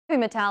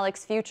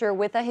Metallics' future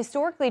with a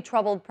historically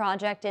troubled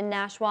project in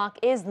Nashwauk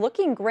is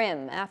looking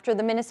grim after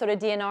the Minnesota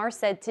DNR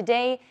said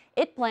today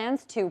it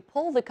plans to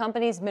pull the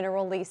company's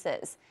mineral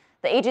leases.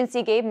 The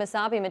agency gave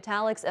Mesabi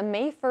Metallics a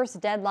May 1st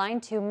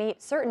deadline to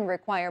meet certain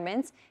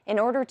requirements in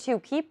order to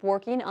keep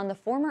working on the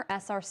former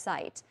SR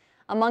site.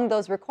 Among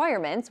those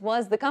requirements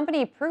was the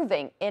company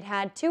proving it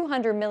had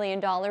 $200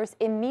 million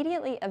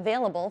immediately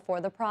available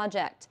for the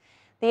project.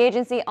 The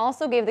agency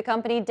also gave the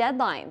company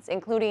deadlines,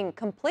 including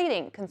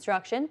completing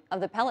construction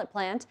of the pellet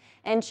plant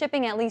and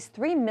shipping at least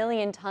 3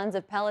 million tons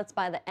of pellets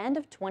by the end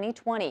of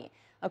 2020.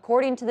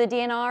 According to the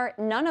DNR,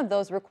 none of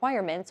those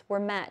requirements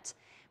were met.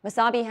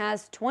 Mesabi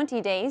has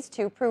 20 days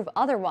to prove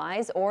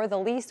otherwise, or the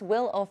lease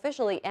will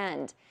officially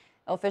end.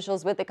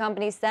 Officials with the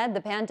company said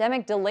the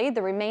pandemic delayed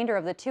the remainder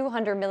of the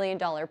 $200 million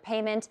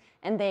payment,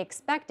 and they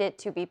expect it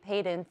to be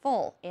paid in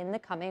full in the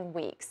coming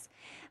weeks.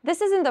 This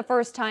isn't the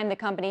first time the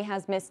company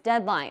has missed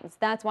deadlines.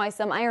 That's why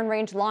some Iron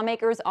Range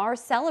lawmakers are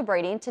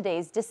celebrating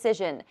today's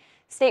decision.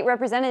 State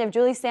Representative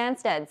Julie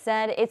Sandsted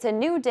said it's a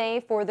new day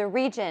for the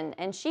region,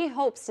 and she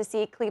hopes to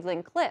see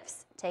Cleveland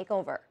Cliffs take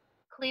over.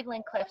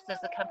 Cleveland Cliffs is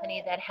a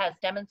company that has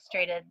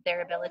demonstrated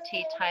their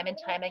ability time and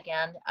time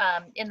again.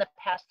 In the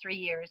past 3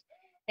 years,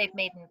 they've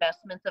made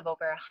investments of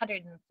over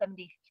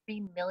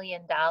 $173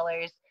 million.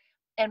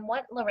 And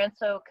what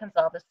Lorenzo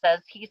Gonzalez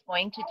says he's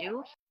going to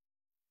do.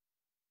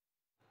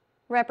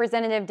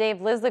 Representative Dave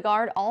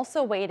Lislegard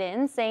also weighed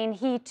in, saying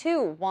he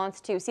too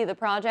wants to see the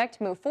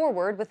project move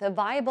forward with a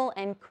viable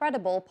and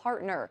credible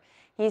partner.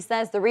 He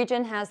says the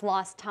region has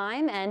lost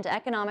time and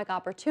economic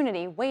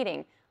opportunity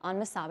waiting on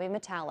Mesabi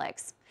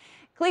Metallics.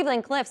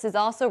 Cleveland Cliffs is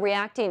also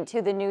reacting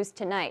to the news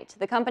tonight.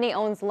 The company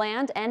owns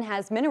land and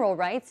has mineral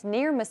rights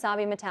near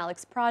Mesabi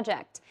Metallics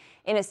project.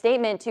 In a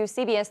statement to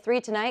CBS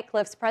 3 tonight,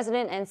 Cliffs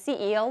president and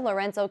CEO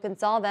Lorenzo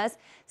Gonzalez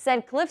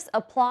said Cliffs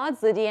applauds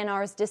the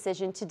DNR's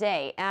decision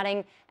today,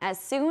 adding, as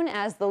soon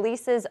as the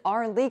leases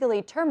are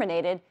legally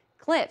terminated,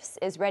 Cliffs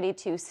is ready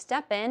to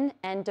step in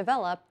and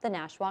develop the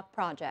Nashwauk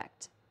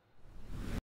project.